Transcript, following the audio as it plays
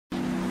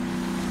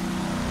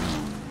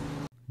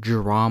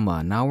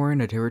drama. Now we're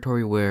in a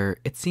territory where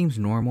it seems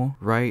normal,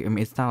 right? I mean,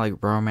 it's not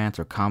like romance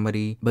or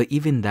comedy, but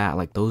even that,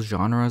 like those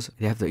genres,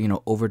 they have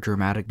to, over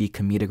dramatic, be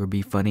comedic or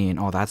be funny and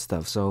all that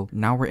stuff. So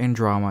now we're in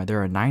drama.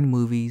 There are 9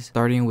 movies,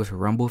 starting with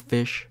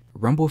Rumblefish.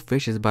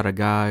 Rumblefish is about a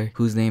guy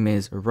whose name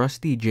is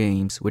Rusty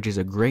James, which is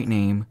a great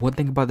name. One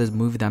thing about this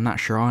movie that I'm not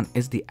sure on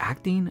is the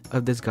acting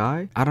of this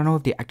guy. I don't know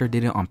if the actor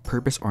did it on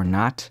purpose or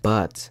not,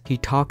 but he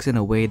talks in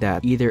a way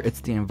that either it's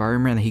the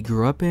environment that he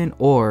grew up in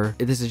or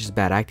this is just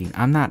bad acting.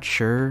 I'm not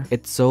sure.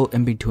 It's so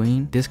in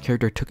between. This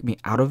character took me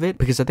out of it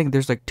because I think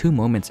there's like 2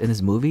 moments in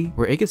this movie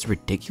where it gets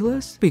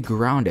ridiculous. Be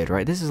grounded,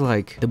 right? This is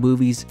like the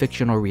movie's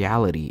fictional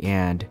reality,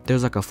 and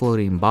there's like a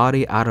floating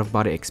body, out of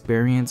body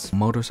experience,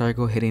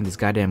 motorcycle hitting this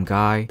goddamn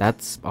guy.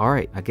 That's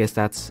alright. I guess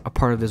that's a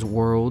part of this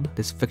world,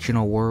 this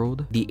fictional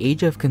world. The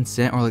age of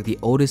consent, or like the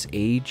oldest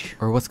age,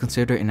 or what's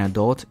considered an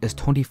adult, is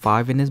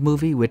 25 in this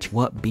movie, which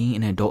what being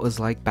an adult is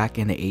like back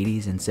in the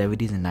 80s and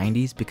 70s and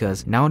 90s,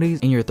 because nowadays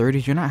in your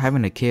 30s, you're not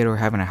having a kid or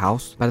having a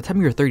house. By the time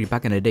you're 30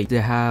 back in the day,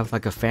 to have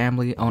like a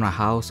family, own a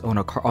house, own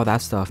a car, all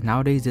that stuff.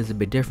 Nowadays is a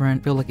bit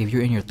different. I feel like if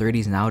you're in your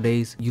 30s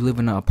nowadays, you live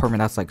in an apartment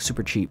that's like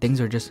super cheap. Things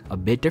are just a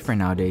bit different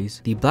nowadays.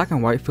 The black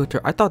and white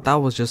filter, I thought that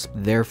was just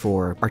there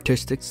for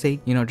artistic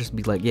sake, just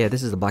be like, yeah,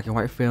 this is a black and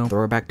white film,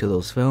 throw it back to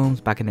those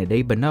films back in the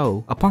day. But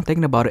no, upon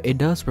thinking about it, it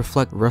does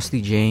reflect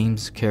Rusty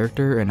James'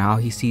 character and how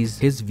he sees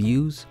his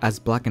views as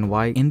black and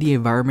white in the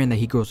environment that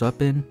he grows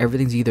up in.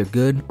 Everything's either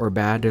good or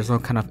bad. There's no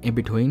kind of in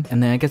between.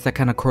 And then I guess that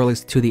kind of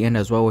correlates to the end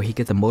as well, where he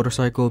gets a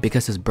motorcycle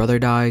because his brother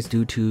dies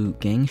due to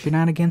gang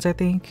shenanigans, I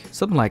think,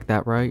 something like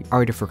that, right? I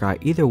already forgot.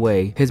 Either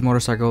way, his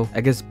motorcycle,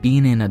 I guess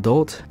being an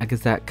adult, I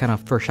guess that kind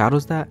of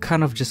foreshadows that,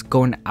 kind of just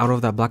going out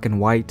of that black and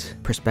white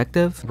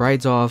perspective.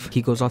 Rides off,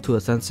 he goes off to a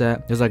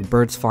sunset, there's like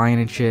birds flying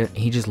and shit.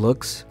 He just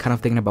looks, kind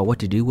of thinking about what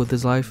to do with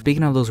his life.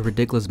 Speaking of those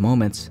ridiculous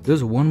moments,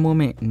 there's one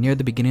moment near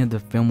the beginning of the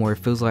film where it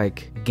feels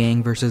like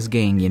gang versus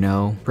gang,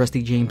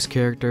 Rusty James'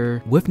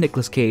 character with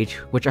Nicolas Cage,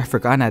 which I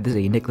forgot that this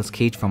is a Nicolas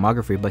Cage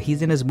filmography, but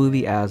he's in this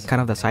movie as kind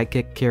of the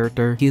sidekick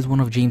character. He's one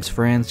of James'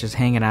 friends just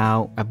hanging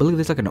out. I believe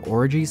there's like an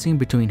orgy scene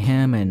between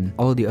him and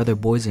all of the other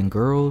boys and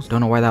girls.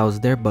 Don't know why that was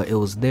there, but it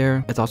was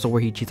there. It's also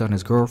where he cheats on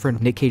his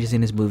girlfriend. Nick Cage is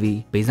in this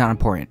movie, but he's not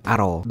important at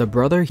all. The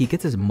brother, he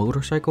gets his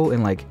motorcycle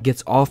and like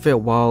gets off it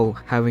while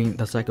having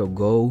the cycle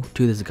go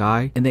to this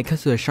guy, and then it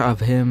cuts to a shot of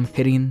him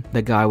hitting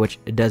the guy, which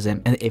it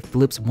doesn't, and it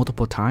flips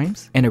multiple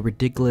times in a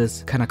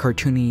ridiculous kind of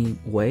cartoony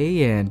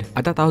way. And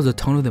I thought that was the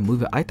tone of the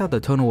movie. I thought the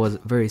tone was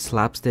very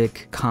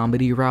slapstick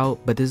comedy route,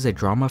 but this is a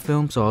drama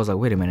film, so I was like,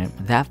 wait a minute,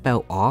 that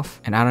fell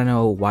off, and I don't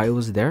know why it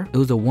was there. It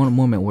was the one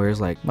moment where it's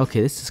like,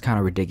 okay, this is kind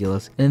of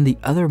ridiculous. And then the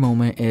other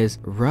moment is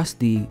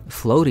Rusty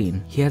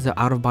floating. He has an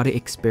out-of-body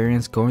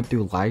experience going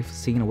through life,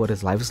 seeing what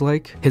his life is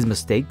like, his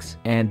mistakes,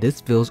 and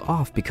this feels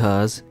off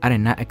because I did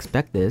not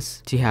expect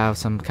this to have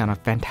some kind of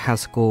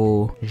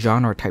fantastical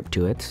genre type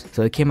to it.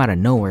 So it came out of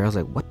nowhere. I was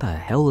like, what the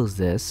hell is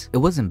this? It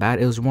wasn't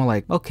bad. It was more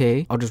like,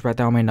 okay, I'll just write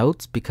down my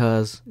notes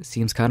because it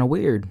seems kind of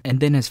weird. And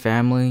then his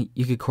family,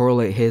 you could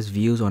correlate his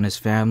views on his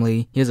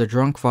family. He has a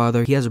drunk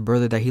father. He has a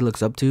brother that he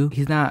looks up to.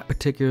 He's not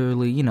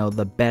particularly,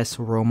 the best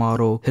role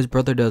model. His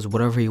brother does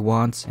whatever he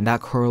wants, and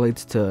that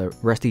correlates to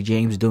Rusty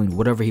James doing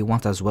whatever he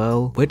wants as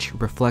well, which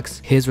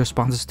reflects his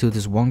responses to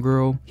this one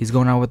girl. He's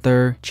going out with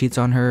her, cheats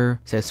on her,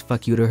 says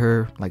fuck you to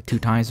her like 2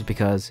 times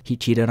because he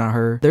cheated on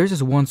her. There's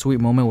this one sweet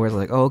moment where it's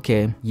like, oh,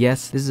 okay,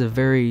 yes, this is a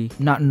very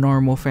not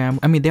normal family.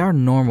 I mean, they are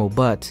normal,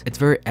 but it's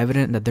very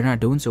evident that they're not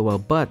doing so well,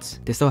 but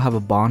they still have a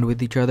bond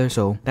with each other,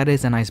 so that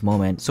is a nice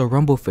moment. So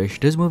Rumblefish,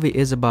 this movie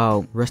is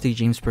about Rusty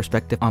James'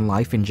 perspective on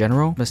life in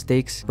general.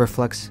 Mistakes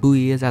reflects who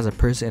he is as a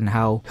person and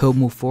how he'll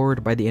move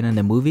forward by the end of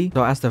the movie.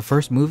 So as the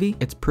first movie,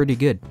 it's pretty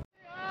good.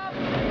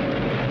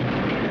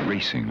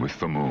 Racing with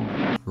the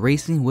Moon.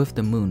 Racing with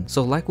the Moon.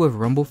 So like with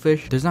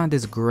Rumblefish, there's not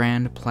this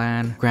grand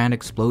plan, grand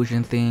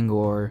explosion thing,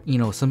 or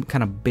some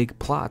kind of big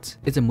plot.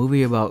 It's a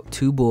movie about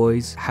 2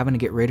 boys having to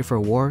get ready for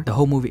a war. The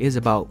whole movie is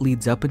about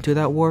leads up into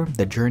that war,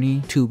 the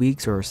journey 2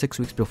 weeks or 6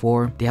 weeks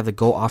before they have to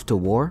go off to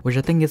war, which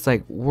I think it's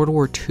like World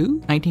War II,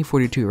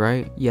 1942,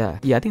 right? Yeah,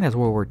 I think that's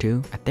World War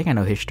II. I think I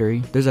know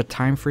history. There's a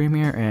time frame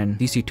here,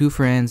 and you see 2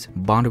 friends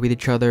bonded with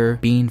each other,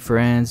 being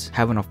friends,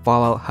 having a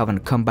fallout, having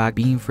to come back,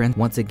 being friends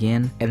once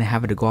again, and then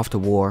having to go off to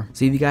war.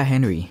 So if you got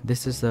Henry,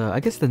 this is I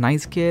guess the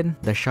nice kid,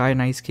 the shy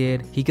nice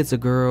kid. He gets a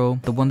girl.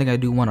 The one thing I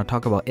do want to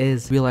talk about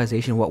is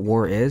realization what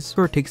war is.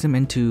 Sort of takes him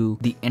into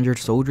the injured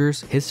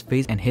soldiers, his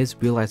face, and his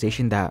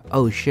realization that,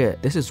 oh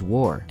shit, this is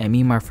war, and me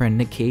and my friend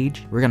Nick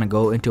Cage, we're gonna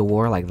go into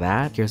war like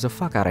that. Scares the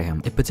fuck out of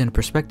him. It puts in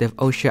perspective,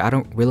 oh shit, I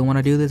don't really want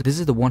to do this. This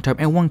is the one time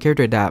and one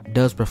character that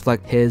does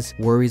reflect his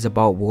worries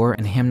about war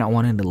and him not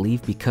wanting to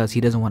leave because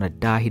he doesn't want to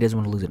die, he doesn't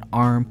want to lose an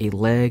arm, a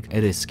leg.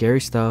 It is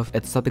scary stuff.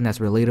 It's something that's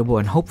relatable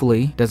and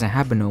hopefully doesn't doesn't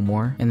happen no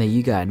more. And then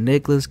you got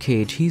Nicolas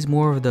Cage. He's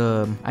more of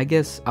the, I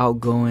guess,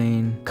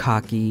 outgoing,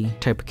 cocky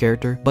type of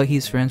character, but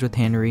he's friends with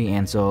Henry,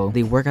 and so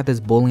they work at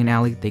this bowling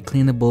alley. They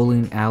clean the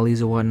bowling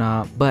alleys and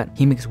whatnot, but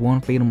he makes one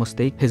fatal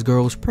mistake. His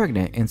girl is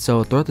pregnant, and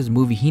so throughout this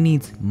movie he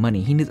needs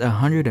money. He needs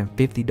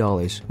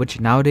 $150, which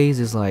nowadays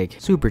is like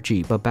super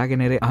cheap, but back in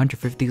the day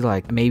 150 is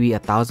like maybe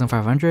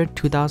 1,500,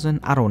 2,000,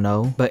 I don't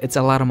know, but it's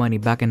a lot of money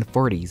back in the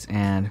 40s.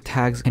 And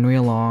tags Henry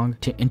along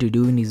into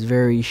doing these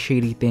very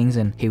shady things,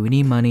 and hey, we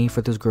need money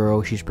for this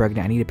girl, she's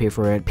pregnant, I need to pay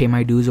for it, pay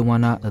my dues and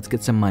whatnot, let's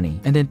get some money.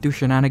 And then through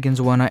shenanigans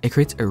and whatnot, it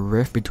creates a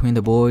rift between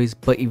the boys,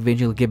 but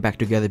eventually get back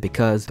together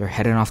because they're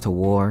heading off to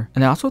war.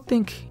 And I also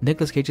think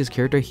Nicolas Cage's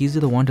character, he's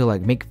the one to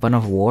like make fun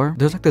of war.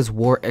 There's like this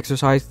war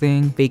exercise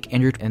thing, fake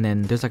injured, and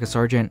then there's like a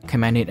sergeant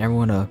commanding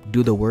everyone to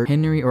do the work.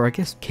 Henry, or I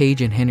guess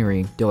Cage and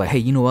Henry, they're like, hey,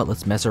 you know what,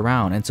 let's mess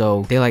around. And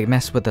so they like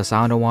mess with the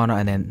sound and whatnot,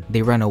 and then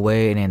they run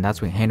away, and then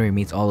that's when Henry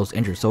meets all those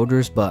injured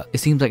soldiers. But it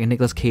seems like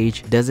Nicolas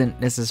Cage doesn't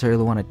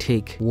necessarily want to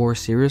take war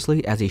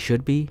seriously as he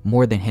should be,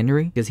 more than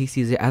Henry, because he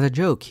sees it as a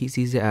joke. He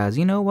sees it as,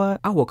 you know what,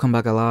 I will come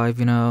back alive,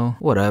 you know,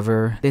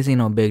 whatever, this ain't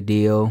no big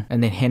deal.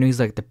 And then Henry's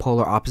like the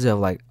polar opposite of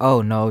like,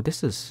 oh no,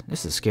 this is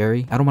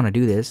scary, I don't want to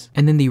do this.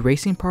 And then the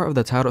racing part of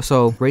the title,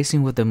 so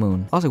racing with the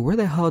moon, I was like, where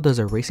the hell does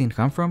a racing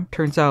come from?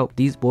 Turns out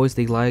these boys,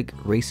 they like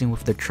racing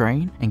with the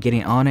train and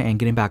getting on it and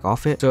getting back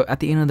off it. So at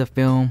the end of the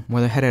film,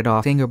 where they're headed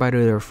off saying goodbye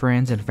to their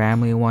friends and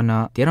family and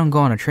whatnot, they don't go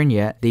on a train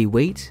yet, they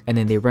wait, and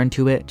then they run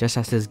to it, just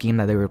as this game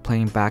that they were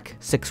playing back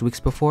 6 weeks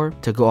before,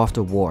 to go off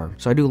to war.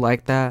 So I do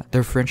like that.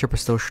 Their friendship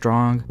is still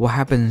strong. What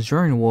happens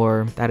during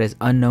war, that is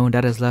unknown,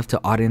 that is left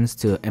to audience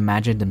to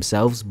imagine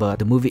themselves, but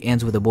the movie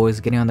ends with the boys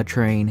getting on the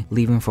train,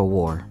 leaving for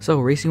war. So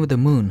Racing with the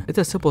Moon, it's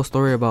a simple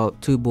story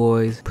about two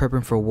boys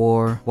prepping for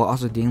war while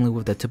also dealing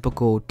with the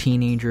typical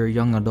teenager,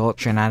 young adult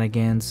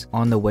shenanigans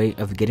on the way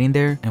of getting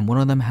there. And one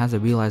of them has a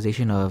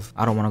realization of,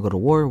 I don't want to go to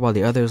war, while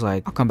the other's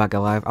like, I'll come back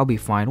alive, I'll be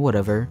fine,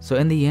 whatever. So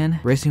in the end,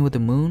 Racing with the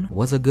Moon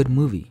was a good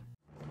movie.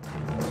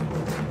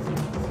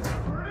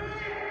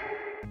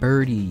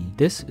 Birdy.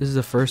 This is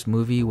the first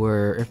movie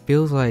where it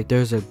feels like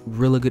there's a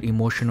really good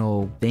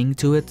emotional thing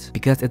to it,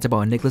 because it's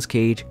about Nicolas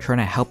Cage trying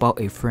to help out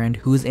a friend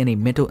who's in a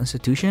mental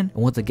institution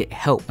and wants to get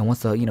help and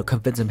wants to, you know,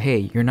 convince him,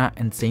 hey, you're not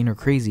insane or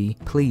crazy,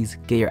 please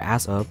get your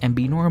ass up and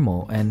be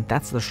normal. And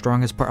that's the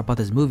strongest part about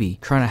this movie,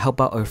 trying to help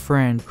out a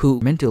friend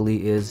who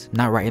mentally is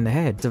not right in the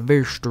head. It's a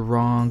very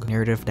strong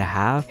narrative to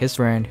have. His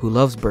friend who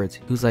loves birds,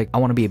 who's like, I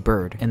want to be a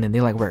bird, and then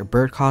they like wear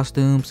bird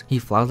costumes, he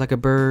flies like a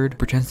bird,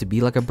 pretends to be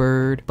like a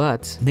bird,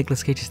 but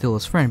Nicolas Cage is still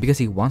his friend because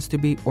he wants to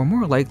be, or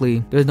more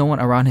likely there's no one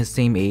around his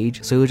same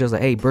age, so he was just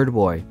like, hey, bird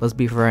boy, let's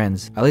be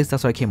friends. At least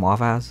that's what I came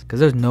off as, because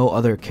there's no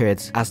other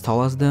kids as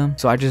tall as them,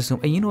 so I just assume,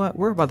 hey, you know what,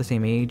 we're about the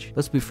same age,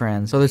 let's be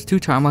friends. So there's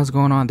two timelines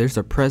going on. There's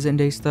the present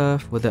day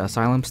stuff with the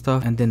asylum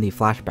stuff, and then the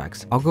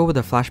flashbacks. I'll go with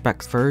the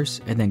flashbacks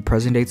first and then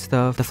present day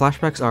stuff. The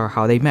flashbacks are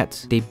how they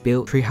met. They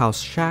built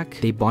Treehouse Shack,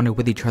 they bonded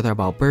with each other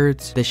about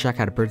birds. This shack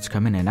had birds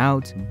come in and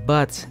out,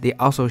 but they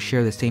also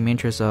share the same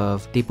interests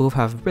of, they both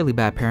have really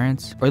bad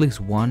parents, or at least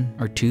one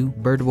or two.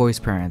 Bird Boy's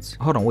parents,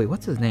 hold on, wait,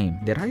 what's his name?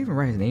 Did I even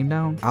write his name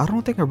down? I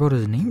don't think I wrote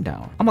his name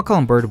down. I'm gonna call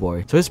him Bird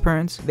Boy. So his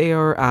parents, they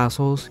are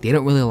assholes. They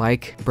don't really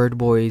like Bird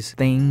Boy's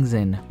things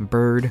and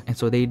bird, and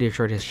so they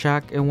destroyed his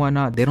shack and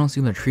whatnot. They don't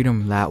seem to treat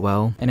him that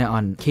well. And then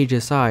on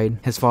Cage's side,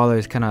 his father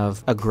is kind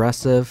of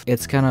aggressive.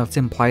 It's kind of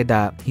implied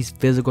that he's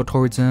physical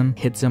towards him,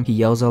 hits him, he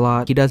yells a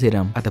lot. He does hit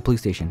him at the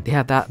police station. They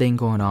have that thing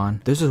going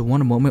on. There's this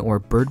one moment where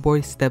Bird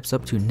Boy steps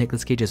up to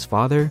Nicolas Cage's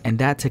father, and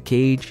that to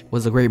Cage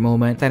was a great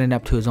moment, standing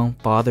up to his own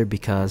father,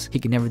 because he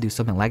could never do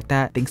something like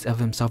that, thinks of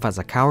himself as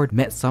a coward,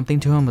 meant something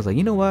to him, was like,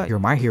 you know what, you're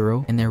my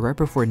hero. And then right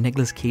before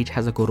Nicolas Cage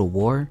has to go to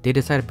war, they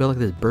decide to build like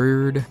this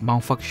bird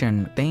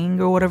malfunction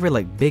thing or whatever,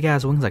 like big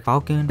ass wings like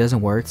Falcon.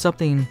 Doesn't work.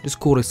 Something just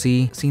cool to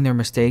see, seeing their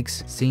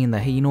mistakes, seeing that,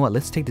 hey, you know what,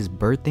 let's take this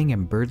bird thing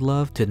and bird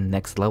love to the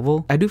next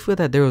level. I do feel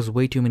that there was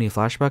way too many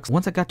flashbacks.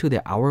 Once I got to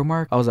the hour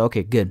mark, I was like,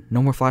 okay, good,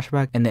 no more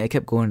flashback. And then it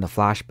kept going to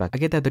flashback. I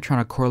get that they're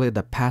trying to correlate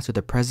the past with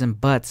the present,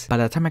 but by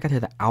the time I got to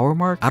the hour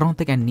mark, I don't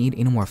think I need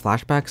any more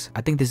flashbacks.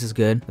 I think this is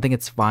good, I think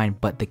it's fine,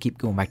 but they keep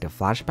going back to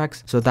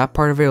flashbacks. So that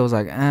part of it was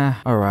like,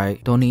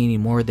 alright, don't need any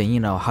more than, you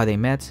know, how they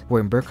met,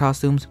 wearing bird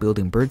costumes,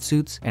 building bird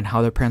suits, and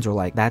how their parents were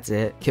like, that's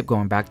it, keep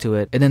going back to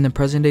it. And then the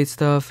present day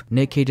stuff,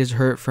 Nick Cage is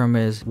hurt from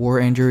his war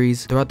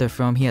injuries. Throughout the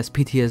film, he has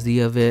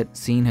PTSD of it,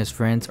 seeing his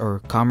friends or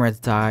comrades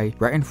die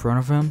right in front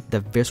of him,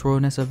 the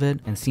visceralness of it,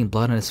 and seeing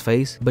blood on his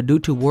face. But due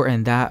to war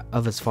and that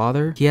of his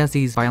father, he has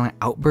these violent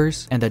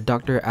outbursts, and the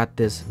doctor at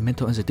this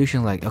mental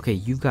institution like, okay,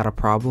 you've got a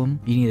problem,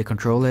 you need to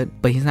control it.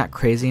 But he's not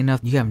crazy enough.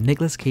 You have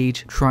Nicolas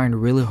Cage trying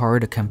really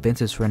hard to convince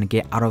his friend to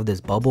get out of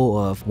this bubble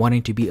of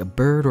wanting to be a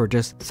bird, or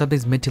just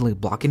something's mentally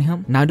blocking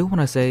him. Now I do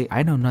want to say,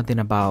 I know nothing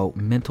about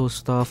mental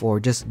stuff or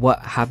just what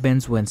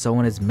happens when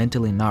someone is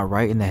mentally not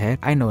right in the head.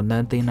 I know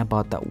nothing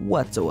about that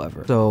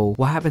whatsoever. So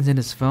what happens in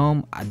this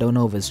film, I don't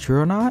know if it's true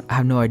or not. I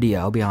have no idea,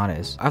 I'll be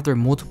honest. After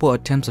multiple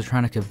attempts of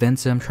trying to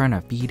convince him, trying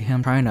to feed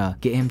him, trying to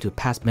get him to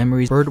past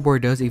memories, Bird Boy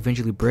does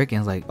eventually break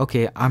and is like,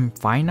 okay, I'm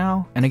fine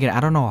now. And again, I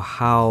don't know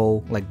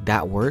how like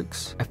that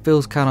works. It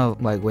feels kind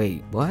of like,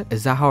 wait, what?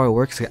 Is that how it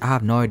works? I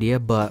have no idea,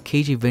 but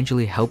Cage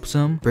eventually helps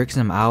him, breaks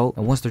him out,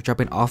 and once they're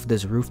jumping off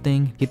this roof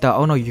thing, he thought,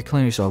 oh no, you're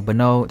killing yourself, but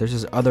no, there's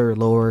this other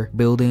lower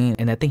building,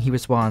 and I think he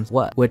responds,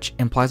 what? Which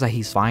implies that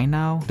he's fine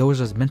now. There was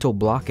this mental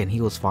block and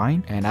he was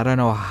fine, and I don't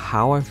know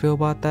how I feel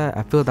about that.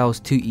 I feel that was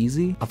too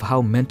easy of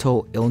how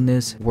mental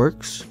illness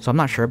works, so I'm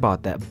not sure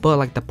about that. But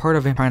like the part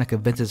of him trying to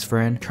convince his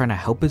friend, trying to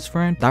help his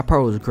friend, that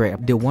part was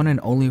great. The one and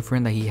only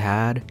friend that he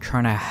had,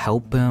 trying to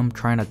help him,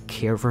 trying to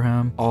care for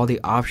him, all the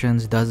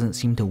options doesn't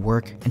seem to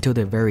work until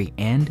the very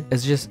end.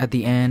 It's just at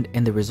the end,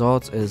 and the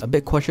results is a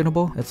bit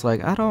questionable. It's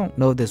like, I don't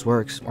know if this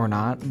works or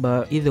not,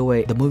 but either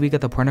way, the movie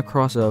got the point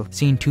across of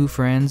seeing two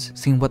friends,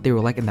 seeing what they were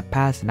like in the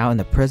past, now in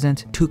the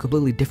present, two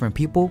completely different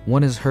people.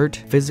 One is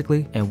hurt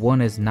physically and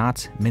one is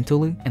not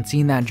mentally, and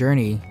seeing that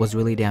journey was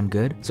really damn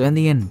good. So in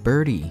the end,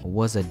 Birdy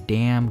was a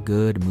damn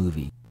good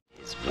movie.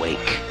 His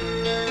wake.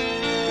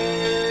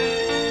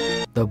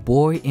 The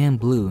Boy in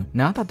Blue.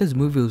 Now I thought this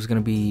movie was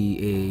gonna be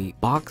a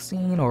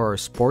boxing or a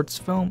sports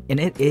film, and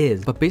it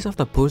is, but based off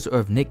the poster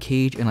of Nick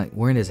Cage and like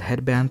wearing his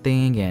headband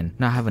thing and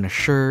not having a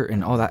shirt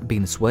and all that,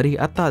 being sweaty,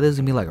 I thought this was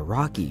gonna be like a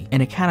Rocky,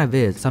 and it kind of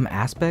is some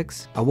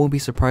aspects. I won't be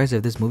surprised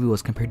if this movie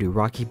was compared to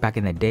Rocky back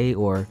in the day,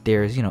 or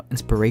there's, you know,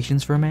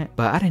 inspirations from it,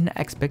 but I didn't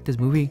expect this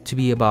movie to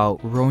be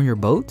about rowing your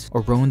boat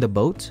or rowing the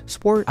boat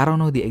sport. I don't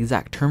know the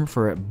exact term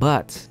for it,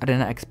 but I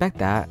didn't expect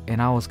that,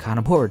 and I was kind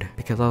of bored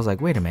because I was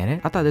like, wait a minute,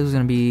 I thought this was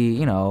gonna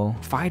be, you know,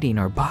 fighting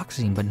or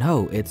boxing, but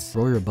no, it's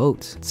row your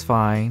boats. It's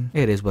fine.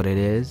 It is what it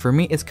is. For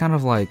me, it's kind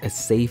of like a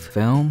safe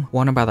film,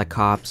 wanted by the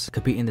cops,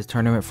 compete in this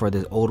tournament for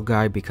this old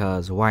guy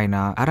because why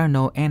not? I don't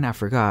know, and I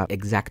forgot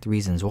exact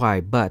reasons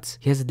why, but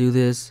he has to do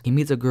this. He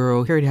meets a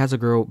girl. He already has a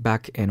girl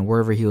back in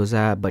wherever he was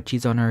at, but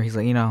cheats on her. He's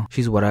like, you know,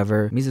 she's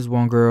whatever. Meets this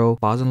one girl,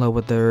 falls in love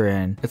with her,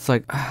 and it's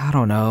like, I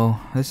don't know.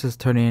 This is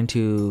turning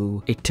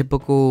into a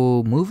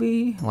typical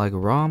movie, like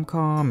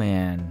rom-com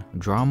and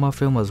drama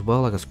film as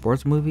well, like a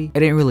sports movie.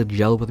 It didn't really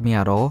gel with me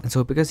at all, and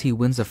so because he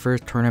wins the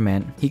first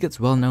tournament, he gets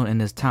well known in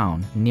this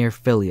town near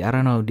Philly. I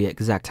don't know the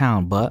exact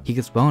town, but he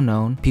gets well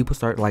known. People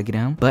start liking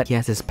him, but he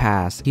has his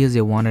past. He is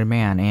a wanted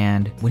man,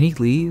 and when he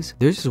leaves,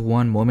 there's just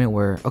one moment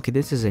where, okay,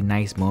 this is a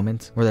nice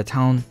moment where the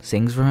town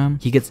sings for him.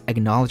 He gets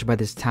acknowledged by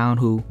this town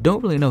who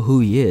don't really know who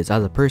he is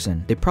as a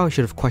person. They probably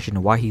should have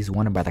questioned why he's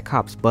wanted by the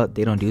cops, but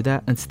they don't do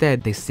that.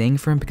 Instead, they sing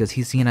for him because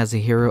he's seen as a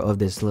hero of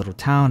this little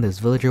town, this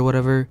village or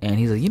whatever, and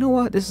he's like, you know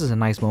what, this is a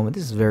nice moment,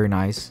 this is very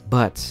nice,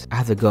 but I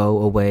have to go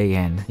away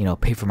and, you know,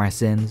 pay for my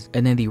sins.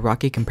 And then the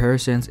Rocky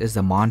comparisons is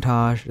the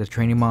montage, the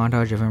training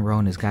montage of him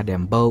rowing his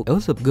goddamn boat. It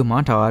was a good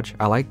montage.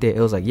 I liked it. It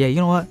was like, yeah, you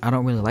know what, I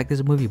don't really like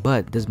this movie,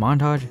 but this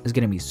montage is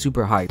gonna be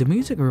super hype. The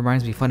music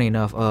reminds me, funny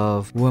enough,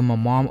 of when my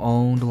mom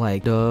owned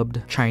like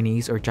dubbed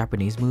Chinese or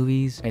Japanese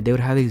movies, and they would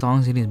have these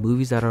songs in these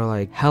movies that are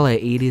like hella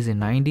 80s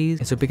and 90s.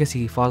 And so because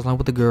he falls in love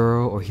with a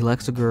girl or he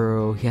likes a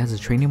girl, he has a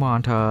training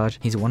montage,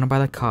 he's wanted by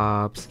the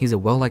cops, he's a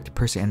well-liked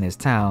person in this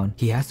town,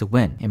 he has to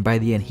win, and by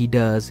the end he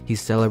does.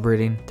 He's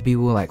celebrating. The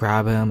people like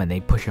grab him and they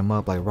push him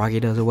up like Rocky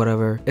does or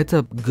whatever. It's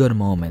a good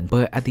moment,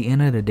 but at the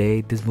end of the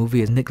day, this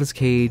movie is Nicolas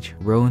Cage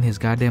rowing his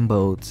goddamn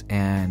boats,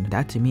 and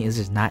that to me is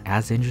just not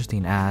as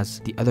interesting as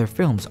the other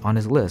films on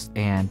his list.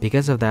 And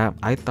because of that,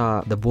 I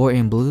thought The Boy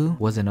in Blue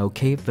was an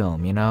okay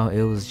film. You know,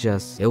 it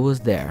was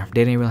there.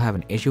 They didn't really have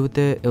an issue with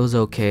it. It was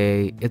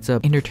okay. It's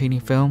an entertaining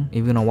film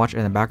if you don't watch it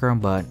in the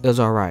background, but it was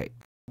alright.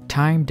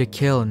 Time to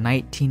Kill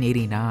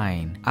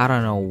 1989. I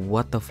don't know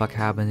what the fuck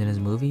happened in this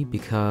movie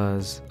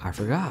because I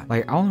forgot.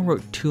 Like, I only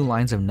wrote 2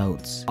 lines of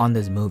notes on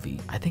this movie.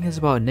 I think it's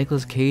about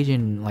Nicolas Cage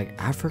in like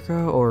Africa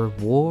or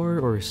war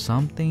or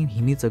something.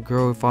 He meets a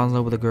girl, falls in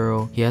love with a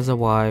girl. He has a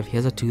wife, he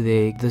has a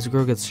toothache. This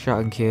girl gets shot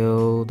and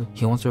killed.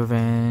 He wants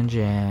revenge,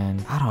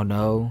 and I don't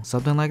know,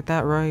 something like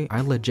that, right?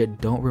 I legit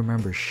don't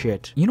remember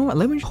shit. You know what?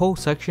 Let me whole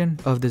section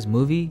of this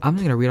movie. I'm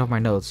just gonna read off my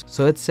notes.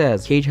 So it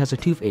says Cage has a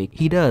toothache.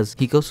 He does.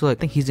 He goes to like,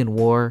 I think he's in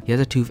war. He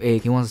has a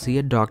toothache. He wants to see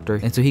a doctor,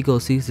 and so he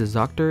goes sees his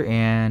doctor,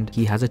 and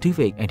he has a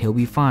toothache, and he'll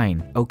be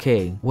fine.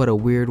 Okay, what a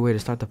weird way to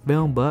start the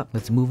film, but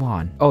let's move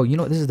on. Oh, you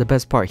know, this is the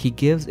best part. He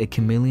gives a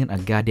chameleon a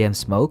goddamn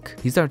smoke.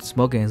 He starts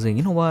smoking and saying,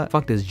 you know what?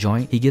 Fuck this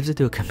joint. He gives it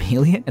to a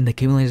chameleon, and the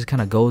chameleon just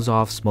kind of goes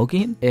off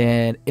smoking,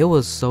 and it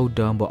was so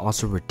dumb, but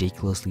also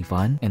ridiculously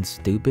fun and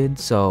stupid.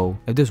 So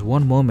if there's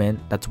one moment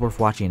that's worth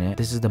watching it,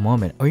 this is the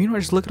moment. Or you know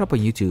what? Just look it up on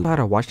YouTube. I had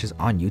to watch this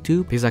on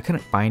YouTube because I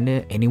couldn't find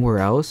it anywhere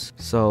else,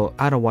 so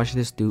I had to watch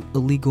this through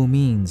illegal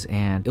means,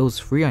 and it was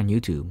free on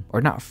YouTube.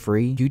 Or not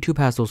free, YouTube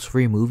has those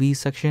free movies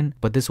section,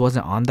 but this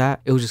wasn't on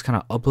that. It was just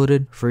kind of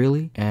uploaded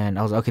freely, and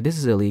I was like, okay, this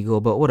is illegal,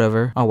 but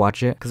whatever, I'll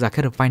watch it, because I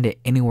couldn't find it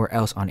anywhere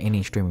else on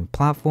any streaming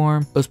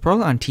platform. It was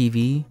probably on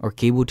TV or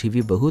cable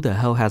TV, but who the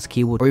hell has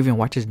cable or even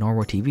watches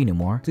normal TV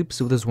anymore?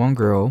 Sleeps with this one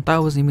girl, thought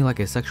it was even like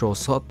a sexual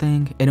assault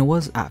thing, and it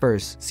was at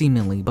first,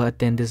 seemingly, but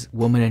then this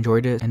woman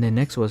enjoyed it. And then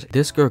next was,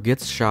 this girl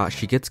gets shot,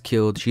 she gets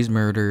killed, she's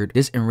murdered.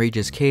 This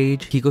enrages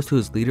Cage. He goes to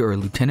his leader or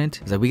lieutenant,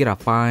 he's like, we gotta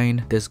gotta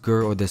find this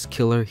girl or this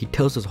killer. He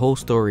tells his whole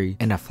story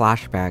in a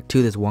flashback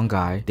to this one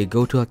guy. They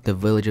go to like the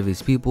village of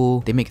these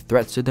people. They make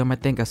threats to them, I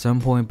think, at some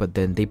point, but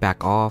then they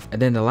back off.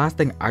 And then the last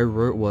thing I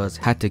wrote was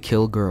had to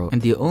kill girl.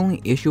 And the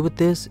only issue with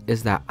this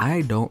is that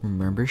I don't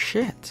remember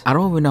shit. I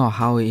don't even know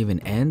how it even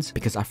ends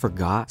because I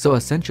forgot. So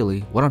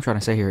essentially, what I'm trying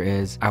to say here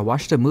is I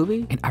watched a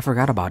movie and I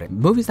forgot about it. The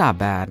movie's not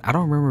bad. I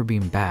don't remember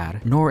being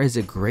bad, nor is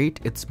it great.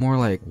 It's more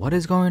like, what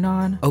is going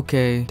on?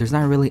 Okay, there's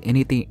not really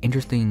anything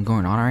interesting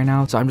going on right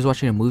now. So I'm just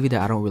watching a movie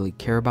that I don't really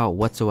care about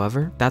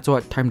whatsoever. That's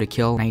what Time to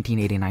Kill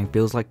 1989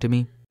 feels like to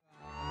me.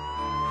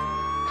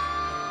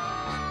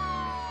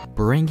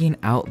 Bringing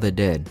Out the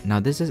Dead. Now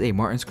this is a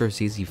Martin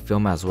Scorsese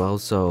film as well,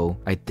 so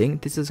I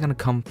think this is gonna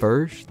come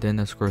first than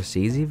the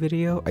Scorsese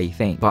video, I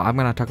think. But I'm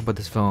gonna talk about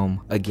this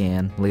film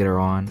again later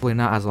on. Probably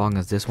not as long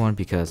as this one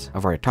because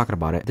I've already talked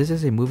about it. This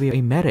is a movie of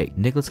a medic.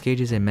 Nicolas Cage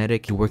is a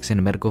medic. He works in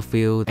the medical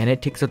field and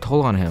it takes a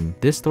toll on him.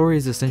 This story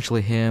is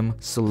essentially him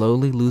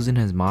slowly losing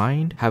his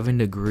mind, having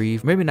to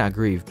grieve, maybe not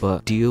grieve,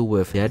 but deal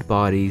with dead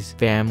bodies,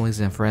 families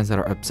and friends that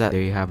are upset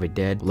they have a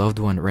dead loved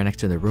one right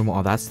next to the room,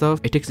 all that stuff.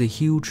 It takes a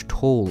huge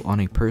toll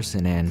on a person,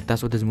 and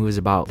that's what this movie is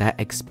about, that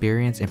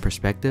experience and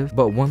perspective.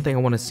 But one thing I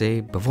want to say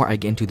before I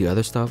get into the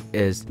other stuff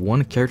is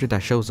one character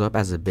that shows up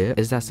as a bit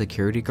is that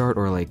security guard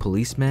or like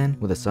policeman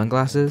with the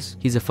sunglasses.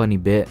 He's a funny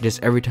bit.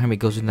 Just every time he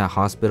goes in that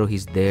hospital,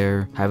 he's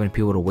there having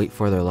people to wait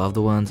for their loved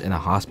ones in the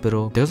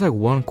hospital. There's like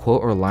one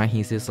quote or line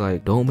he says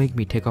like, "Don't make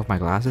me take off my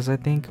glasses," I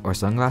think, or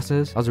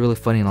sunglasses. That was a really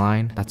funny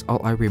line. That's all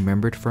I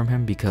remembered from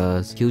him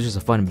because he was just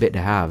a fun bit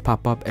to have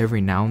pop up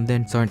every now and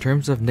then. So in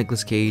terms of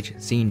Nicolas Cage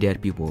seeing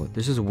dead people,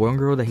 there's this one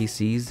girl that he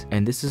sees,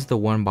 and this is the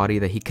one body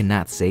that he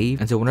cannot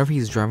save. And so whenever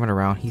he's driving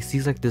around, he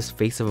sees like this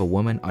face of a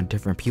woman on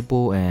different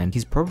people, and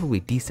he's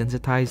probably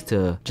desensitized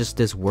to just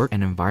this work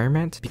and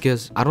environment,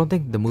 because I don't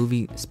think the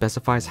movie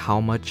specifies how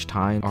much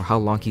time or how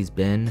long he's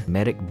been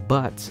medic,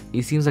 but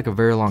it seems like a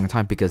very long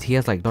time because he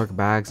has like dark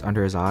bags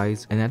under his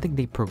eyes, and I think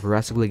they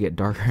progressively get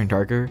darker and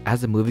darker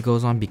as the movie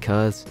goes on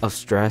because of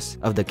stress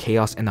of the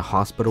chaos in the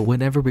hospital.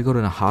 Whenever we go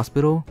to the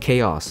hospital,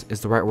 chaos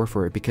is the right word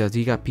for it, because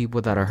you got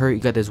people that are hurt. You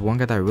got this one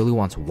guy that really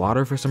wants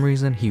water for some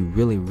reason. He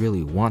really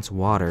wants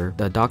water.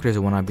 The doctors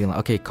are not being like,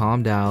 okay,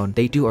 calm down.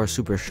 They are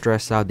super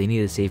stressed out. They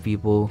need to save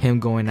people. Him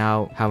going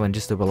out, having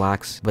just to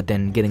relax, but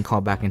then getting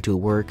called back into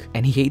work,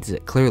 and he hates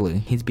it. Clearly,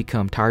 he's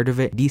become tired of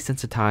it,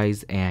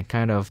 desensitized, and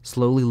kind of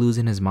slowly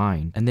losing his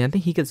mind. And then I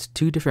think he gets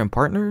two different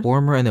partners,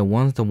 former, and then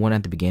one's the one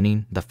at the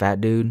beginning, the fat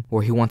dude,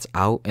 where he wants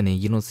out, and then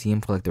you don't see him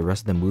for like the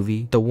rest of the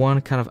movie. The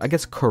one kind of, I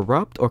guess,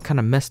 corrupt or kind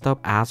of messed up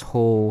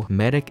asshole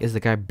medic is the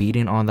guy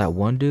beating on that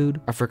one dude.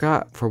 I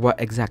forgot for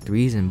what exact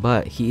reason,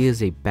 but he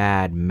is a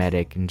bad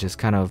medic, and just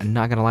kind of, I'm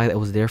not gonna lie, that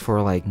was there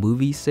for like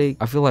movie's sake.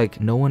 I feel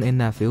like no one in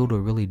that field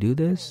would really do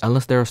this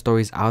unless there are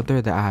stories out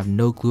there that I have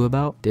no clue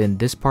about. Then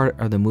this part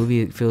of the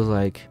movie, it feels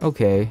like,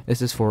 okay,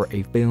 this is for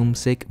a film's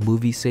sake,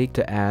 movie's sake,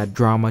 to add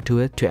drama to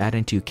it, to add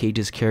into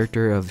Cage's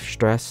character of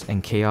stress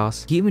and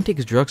chaos. He even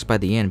takes drugs by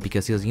the end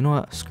because he goes, you know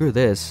what, screw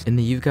this. And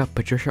then you've got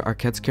Patricia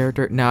Arquette's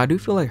character. Now I do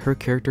feel like her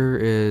character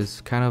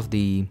is kind of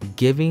the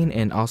giving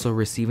and also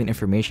receiving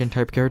information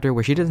type character,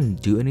 where she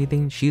doesn't do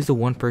anything. She's the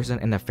one person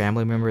and the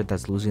family member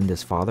that's losing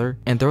this father.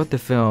 And throughout the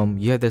film,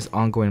 you have this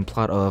ongoing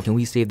plot of, can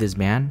we save this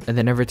man? And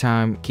then every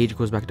time Cage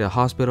goes back to the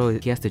hospital,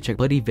 he has to check.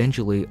 But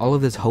eventually, all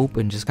of this hope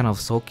and just kind of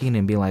sulking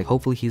and being like,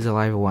 hopefully he's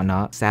alive or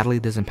whatnot, sadly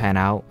doesn't pan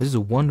out. This is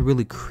one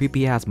really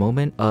creepy ass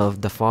moment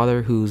of the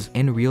father who's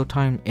in real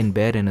time in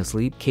bed and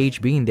asleep.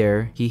 Cage being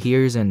there, he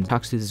hears and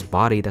talks to this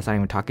body that's not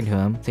even talking to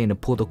him, saying to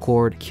pull the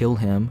cord, kill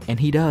him, and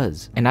he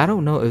does. And I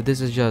don't know if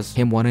this is just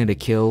him wanting to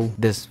kill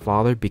this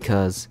father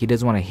because he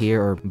doesn't want to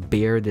hear or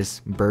bear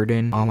this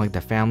burden on like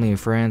the family and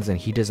friends, and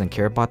he doesn't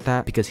care about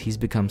that because he's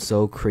become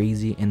so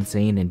crazy,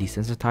 insane, and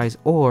desensitized,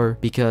 or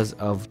because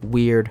of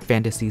weird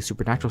fantasy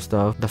supernatural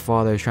stuff, the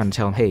father is trying to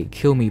tell him, hey,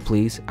 kill me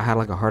please, I had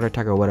like a heart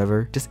attack or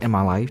whatever just in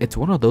my life. It's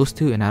one of those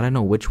two, and I don't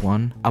know which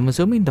one. I'm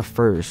assuming the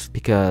first,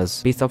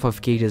 because based off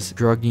of Cage's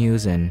drug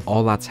news and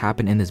all that's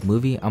happened in this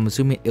movie, I'm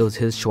assuming it was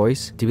his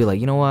choice to be like,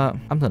 you know what,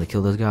 I'm gonna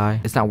kill this guy.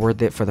 It's not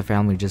worth it for the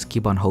family to just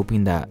keep on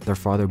hoping that their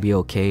father be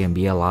okay and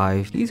be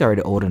alive. He's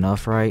already old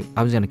enough, right?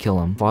 I'm just gonna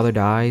kill him. Father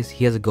dies,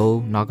 he has to go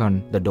knock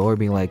on the door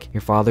being like,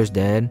 your father's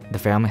dead. The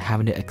family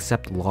having to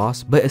accept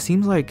loss. But it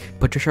seems like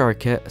Patricia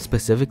Arquette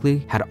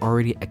specifically had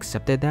already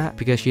accepted that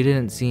because she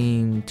didn't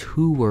seem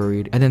too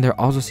worried. And then there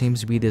also seems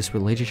to be this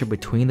relationship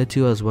between the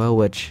two as well,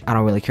 which I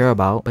don't really care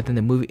about. But then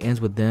the movie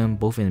ends with them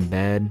both in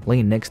bed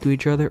laying next to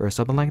each other or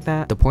something like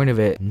that. The point of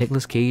it,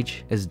 Nicolas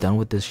Cage is done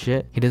with this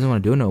shit. He doesn't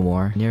want to do it no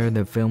more. Near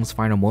the film's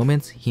final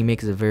moments, he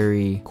makes a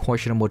very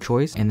questionable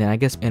choice, and then I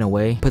guess in a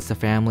way puts the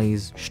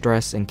family's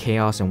stress and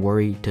chaos and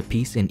worry to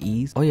peace and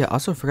ease. movies. Oh yeah,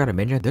 also forgot to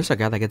mention, there's a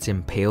guy that gets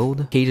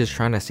impaled. Cage is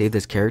trying to save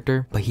this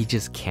character, but he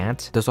just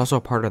can't. There's also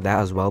a part of that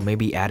as well,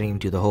 maybe adding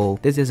to the whole,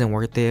 this isn't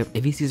worth it.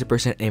 If he sees a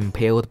person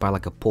impaled by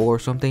like a pole or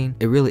something,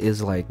 it really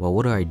is like, well,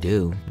 what do I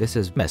do? This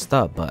is messed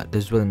up, but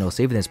there's really no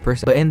saving this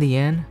person. But in the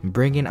end,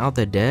 bringing out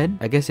the dead,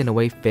 I guess in a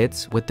way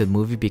fits with the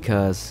movie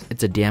because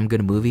it's a damn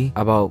good movie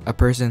about a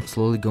person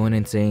slowly going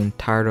insane,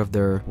 tired of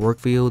their work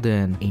field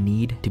and a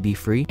need to be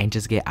free and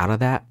just get out of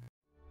that.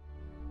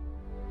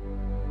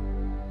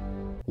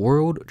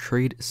 World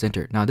Trade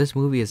Center. Now this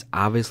movie is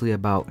obviously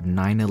about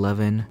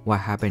 9/11,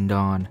 what happened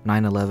on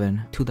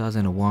 9/11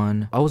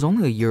 2001. I was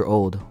only a year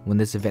old when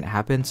this event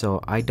happened,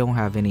 so I don't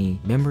have any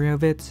memory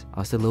of it. I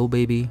was still a little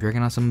baby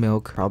drinking on some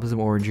milk, probably some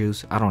orange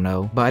juice, I don't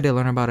know, but I did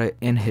learn about it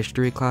in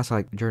history class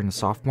like during the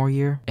sophomore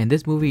year. And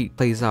this movie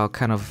plays out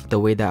kind of the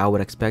way that I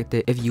would expect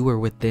it if you were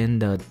within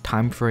the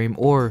time frame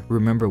or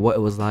remember what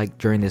it was like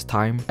during this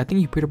time. I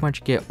think you pretty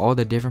much get all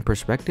the different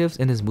perspectives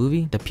in this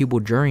movie, the people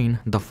during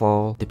the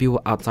fall, the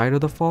people outside of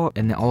the fall,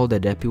 and then all the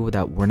dead people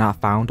that were not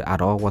found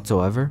at all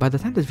whatsoever. By the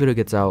time this video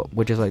gets out,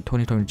 which is like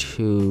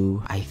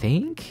 2022, I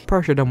think,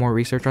 probably should have done more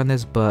research on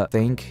this, but I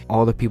think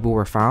all the people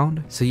were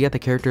found. So you got the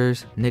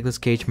characters, Nicolas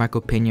Cage,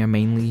 Michael Pena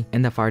mainly,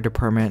 in the fire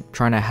department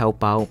trying to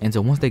help out. And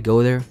so once they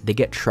go there, they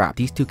get trapped.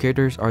 These two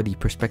characters are the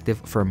perspective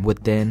from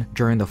within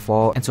during the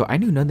fall. And so I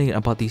knew nothing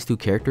about these two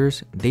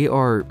characters. They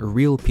are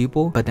real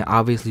people, but then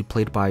obviously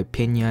played by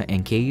Pena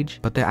and Cage.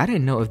 But then I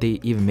didn't know if they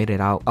even made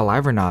it out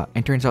alive or not.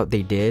 And turns out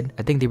they did.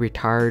 I think they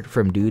retired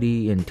from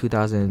duty in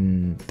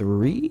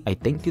 2003, I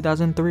think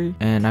 2003.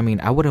 And I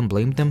mean, I wouldn't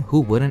blame them. Who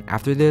wouldn't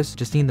after this?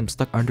 Just seeing them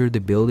stuck under the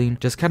building,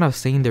 just kind of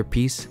saying their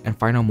piece and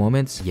final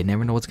moments. You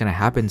never know what's gonna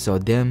happen. So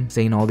them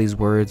saying all these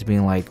words,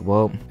 being like,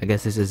 well, I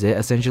guess this is it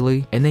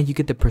essentially. And then you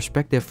get the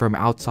perspective from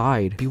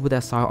outside, people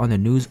that saw it on the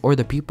news or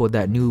the people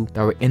that knew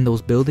that were in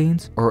those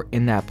buildings or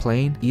in that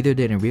plane, either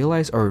didn't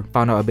realize or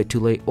found out a bit too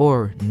late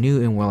or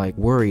knew and were like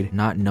worried,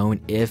 not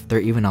knowing if they're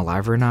even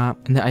alive or not.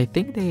 And I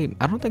think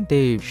I don't think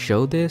they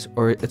showed this,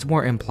 or it's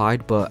more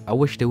implied, but I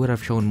wish they would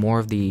have shown more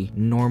of the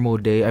normal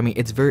day. I mean,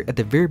 it's very at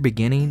the very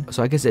beginning,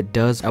 so I guess it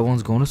does.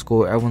 Everyone's going to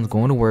school, everyone's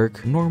going to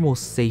work, normal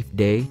safe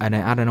day, and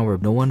then I don't know where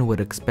no one would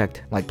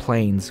expect like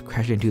planes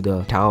crashing into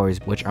the towers,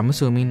 which I'm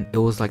assuming it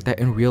was like that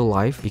in real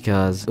life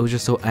because it was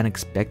just so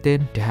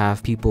unexpected to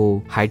have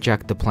people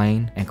hijack the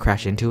plane and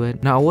crash into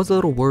it. Now I was a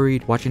little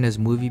worried watching this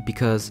movie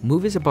because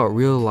movies about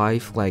real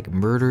life like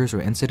murders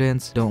or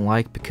incidents don't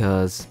like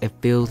because it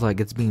feels like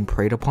it's being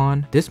preyed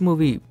upon. This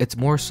movie, it's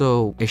more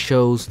so it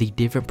shows the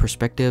different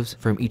perspectives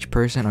from each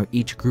person or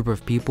each group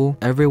of people.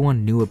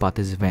 Everyone knew about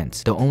this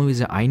event. The only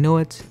reason I know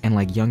it and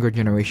like younger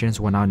generations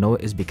will not know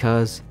it is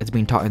because it's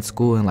being taught in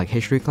school in like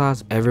history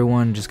class.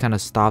 Everyone just kind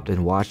of stopped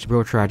and watched.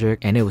 Real tragic,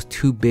 and it was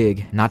too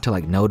big not to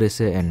like notice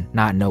it and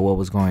not know what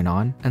was going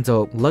on. And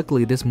so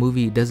luckily this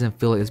movie doesn't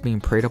feel like it's being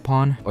preyed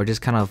upon or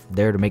just kind of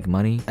there to make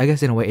money. I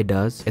guess in a way it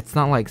does. It's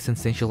not like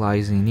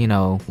sensationalizing, you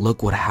know,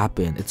 look what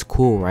happened. It's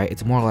cool, right?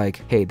 It's more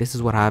like, hey, this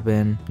is what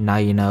happened, now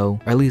you know,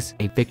 or at least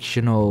a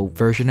fictional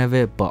version of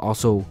it, but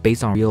also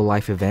based on real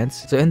life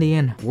events. So in the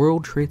end,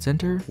 World Trade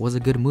Center was a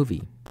good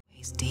movie.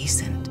 He's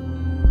decent.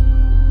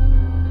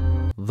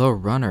 The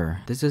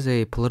Runner. This is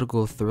a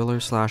political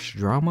thriller slash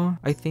drama,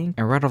 I think.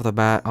 And right off the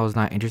bat, I was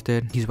not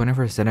interested. He's running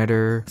for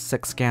senator,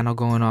 sex scandal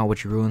going on,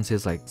 which ruins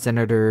his like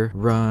senator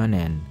run,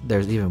 and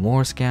there's even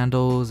more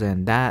scandals,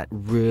 and that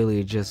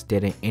really just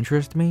didn't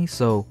interest me.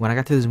 So when I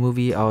got to this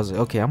movie, I was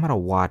like, okay, I'm gonna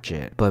watch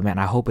it. But man,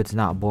 I hope it's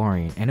not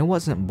boring. And it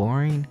wasn't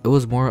boring. It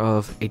was more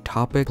of a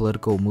topic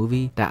political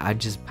movie that I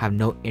just have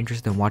no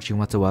interest in watching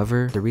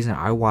whatsoever. The reason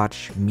I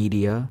watch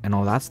media and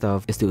all that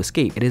stuff is to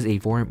escape. It is a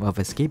form of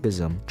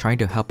escapism, trying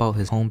to help out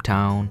his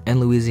hometown in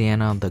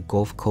Louisiana, the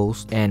Gulf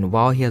Coast. And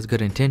while he has good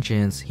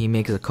intentions, he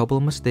makes a couple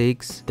of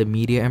mistakes. The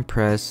media and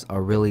press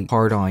are really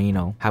hard on, you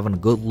know, having a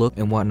good look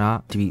and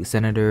whatnot to be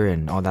senator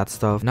and all that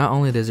stuff. Not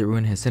only does it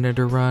ruin his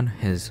senator run,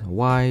 his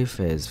wife,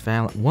 his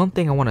family. One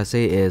thing I want to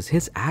say is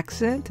his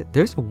accent.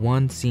 There's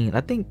one scene,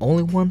 I think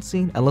only one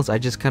scene, unless I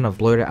just kind of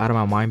blurred it out of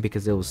my mind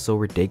because it was so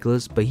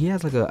ridiculous, but he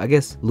has like a, I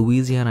guess,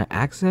 Louisiana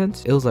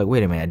accent. It was like,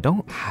 wait a minute,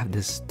 don't have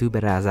this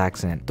stupid ass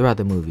accent throughout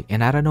the movie.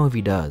 And I don't know if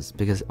he does,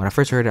 because when I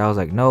first heard it, I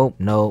was like,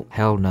 no,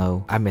 hell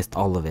no, I missed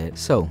all of it.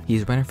 So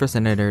he's running for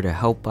senator to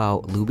help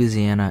out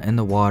Louisiana in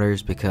the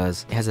waters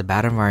because it has a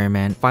bad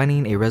environment.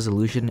 Finding a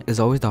resolution is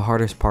always the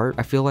hardest part,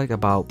 I feel like,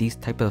 about these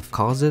type of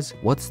causes.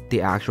 What's the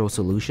actual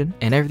solution?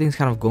 And everything's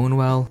kind of going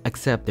well,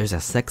 except there's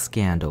a sex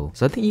scandal.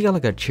 So I think you got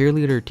like a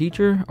cheerleader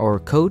teacher or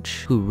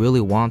coach who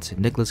really wants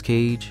Nicolas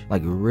Cage,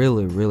 like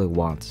really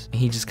wants.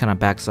 And he just kind of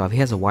backs off. He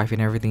has a wife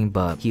and everything,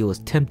 but he was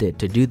tempted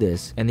to do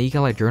this. And then you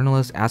got like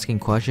journalists asking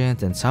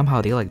questions, and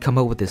somehow they like come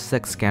up with this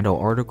sex scandal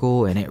scandal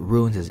article and it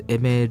ruins his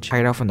image,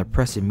 hired out from the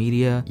press and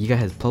media. You got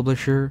his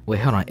publisher. Wait,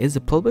 hold on, is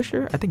it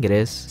publisher? I think it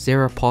is.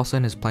 Sarah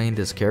Paulson is playing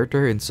this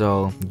character, and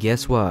so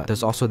guess what?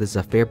 There's also this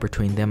affair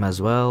between them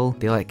as well.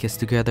 They like kiss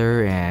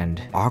together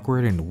and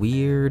awkward and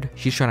weird.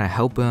 She's trying to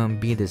help him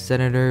be the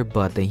senator,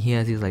 but then he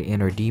has these like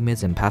inner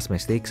demons and past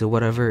mistakes or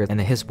whatever, and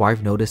then his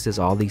wife notices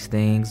all these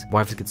things.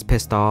 Wife gets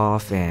pissed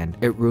off and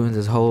it ruins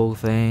his whole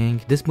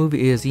thing. This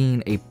movie is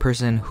seeing a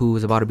person who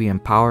is about to be in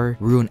power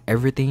ruin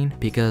everything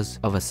because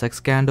of a sex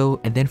scandal,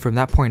 and then from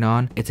that point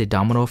on it's a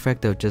domino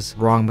effect of just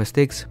wrong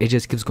mistakes. It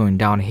just keeps going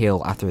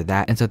downhill after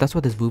that, and so that's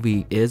what this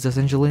movie is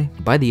essentially.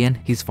 By the end,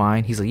 he's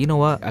fine. He's like, you know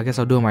what, I guess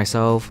I'll do it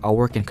myself. I'll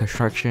work in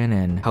construction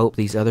and help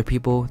these other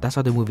people. That's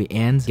how the movie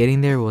ends.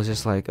 Getting there was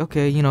just like,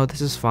 okay, you know,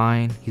 this is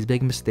fine. He's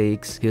making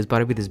mistakes. He was about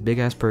to be this big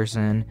ass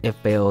person. It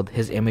failed.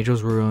 His image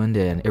was ruined,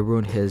 and it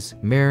ruined his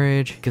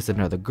marriage. Kissed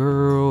another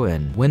girl,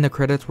 and when the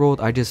credits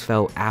rolled, I just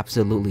felt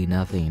absolutely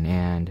nothing,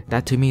 and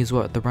that to me is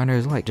what The Runner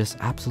is like. Just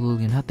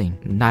absolutely nothing.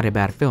 Not a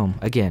bad film.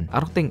 Again, I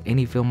don't think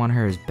any film on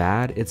here is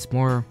bad. It's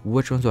more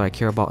which ones do I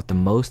care about the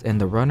most, and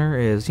The Runner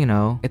is, you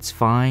know, it's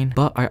fine,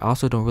 but I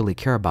also don't really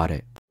care about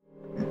it.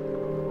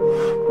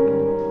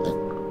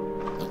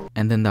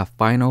 And then the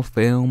final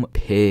film,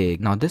 Pig.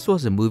 Now this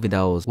was a movie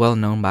that was well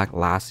known back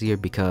last year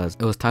because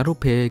it was titled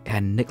Pig,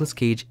 had Nicolas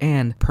Cage,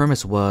 and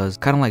premise was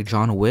kind of like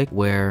John Wick,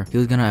 where he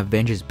was gonna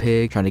avenge his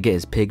pig, trying to get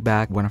his pig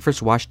back. When I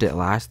first watched it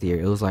last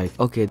year, it was like,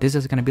 okay, this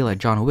is gonna be like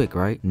John Wick,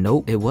 right?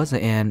 Nope, it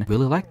wasn't, and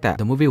really liked that.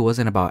 The movie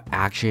wasn't about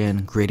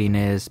action,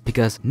 grittiness,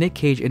 because Nick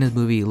Cage in his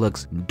movie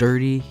looks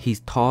dirty. He's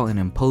tall and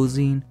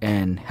imposing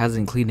and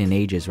hasn't cleaned in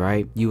ages,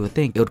 right? You would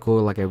think it would go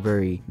like a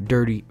very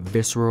dirty,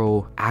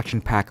 visceral,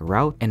 action-packed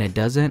route, and it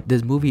doesn't.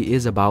 This movie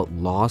is about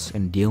loss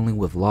and dealing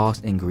with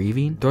loss and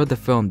grieving. Throughout the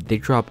film, they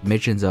drop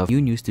mentions of, you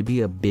used to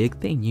be a big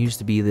thing. You used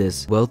to be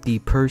this wealthy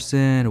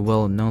person,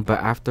 well known, but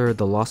after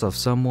the loss of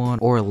someone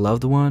or a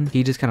loved one,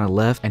 he just kind of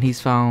left, and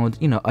he's found,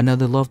 you know,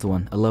 another loved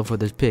one, a love for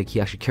this pig.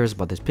 He actually cares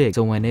about this pig.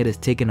 So when it is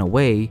taken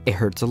away, it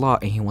hurts a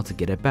lot, and he wants to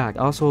get it back.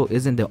 Also,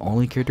 isn't the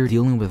only character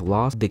dealing with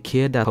loss. The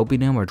kid that's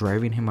helping him or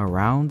driving him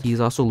around, he's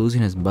also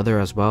losing his mother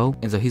as well,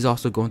 and so he's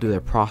also going through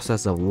the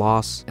process of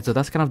loss. And so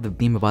that's kind of the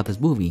theme about this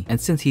movie.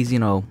 And since he's, you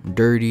know,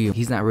 dirty,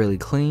 he's not really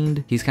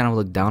cleaned, he's kind of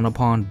looked down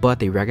upon, but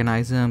they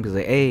recognize him because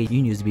like, hey,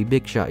 you used to be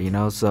big shot, you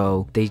know,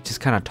 so they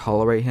just kind of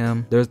tolerate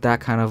him. There's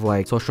that kind of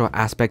like social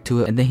aspect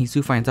to it. And then he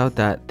soon finds out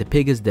that the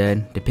pig is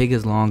dead, the pig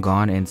is long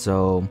gone, and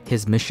so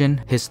his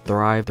mission, his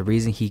thrive, the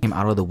reason he came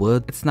out of the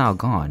woods, it's now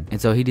gone. And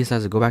so he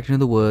decides to go back into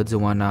the woods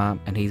and whatnot,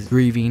 and he's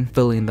grieving,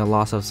 feeling the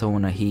loss of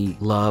someone that he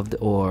loved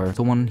or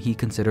someone he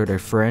considered a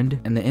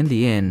friend. And then in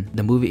the end,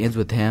 the movie ends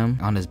with him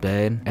on his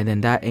bed, and then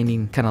that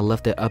ending kind of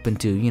left it up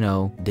into, you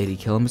know, did he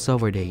kill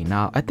himself or did he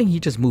not? I think he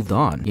just moved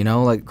on, you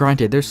know. Like,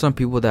 granted, there's some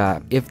people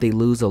that if they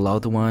lose a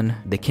loved one,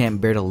 they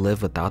can't bear to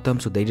live without them,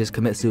 so they just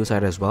commit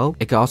suicide as well.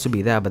 It could also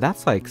be that, but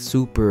that's like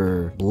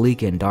super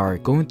bleak and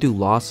dark. Going through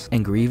loss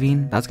and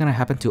grieving, that's gonna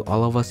happen to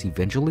all of us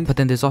eventually. But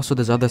then there's also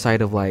this other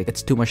side of like,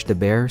 it's too much to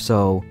bear,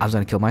 so I was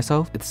gonna kill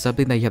myself. It's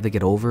something that you have to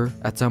get over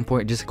at some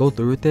point. Just go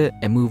through with it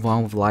and move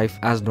on with life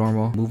as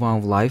normal. Move on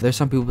with life. There's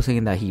some people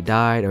saying that he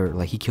died or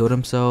like he killed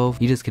himself.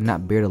 He just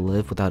cannot bear to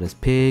live without his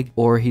pig,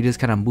 or he just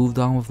kind of moved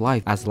on with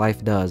life as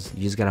life does.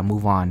 You just gotta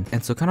move on.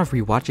 And so kind of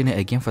rewatching it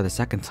again for the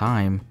second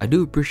time, I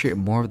do appreciate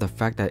more of the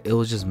fact that it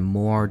was just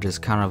more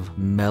just kind of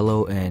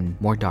mellow and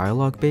more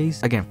dialogue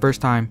based. Again,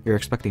 first time you're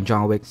expecting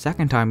John Wick,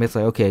 second time it's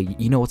like, okay,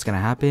 you know what's gonna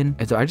happen.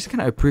 And so I just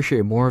kind of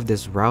appreciate more of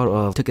this route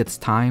of took its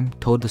time,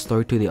 told the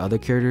story to the other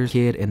characters,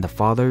 kid and the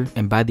father,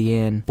 and by the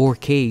end for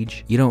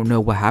Cage, you don't know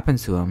what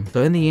happens to him.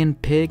 So in the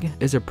end, Pig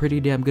is a pretty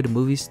damn good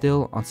movie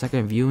still on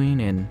second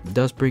viewing, and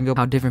does bring up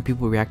how different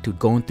people react to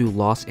going through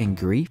loss and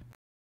grief.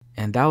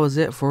 And that was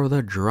it for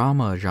the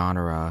drama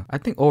genre. I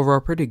think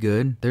overall pretty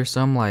good. There's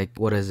some like,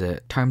 what is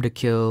it? Time to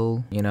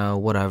Kill, you know,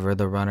 whatever,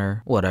 The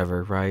Runner,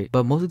 whatever, right?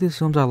 But most of these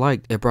films I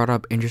liked. It brought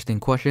up interesting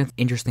questions,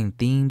 interesting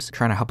themes,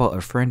 trying to help out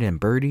a friend in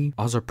Birdy,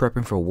 also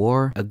prepping for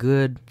war, a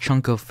good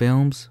chunk of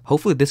films.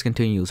 Hopefully this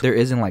continues. There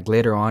isn't like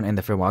later on in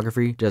the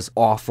filmography, just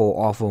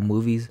awful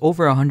movies.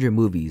 Over 100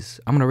 movies.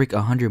 I'm gonna rank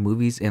 100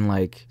 movies in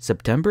like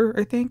September,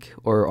 I think,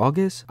 or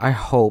August. I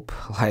hope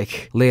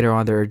like later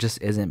on there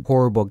just isn't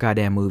horrible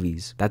goddamn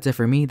movies. That's it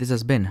for me. This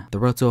has been The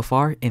Road So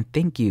Far, and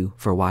thank you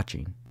for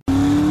watching.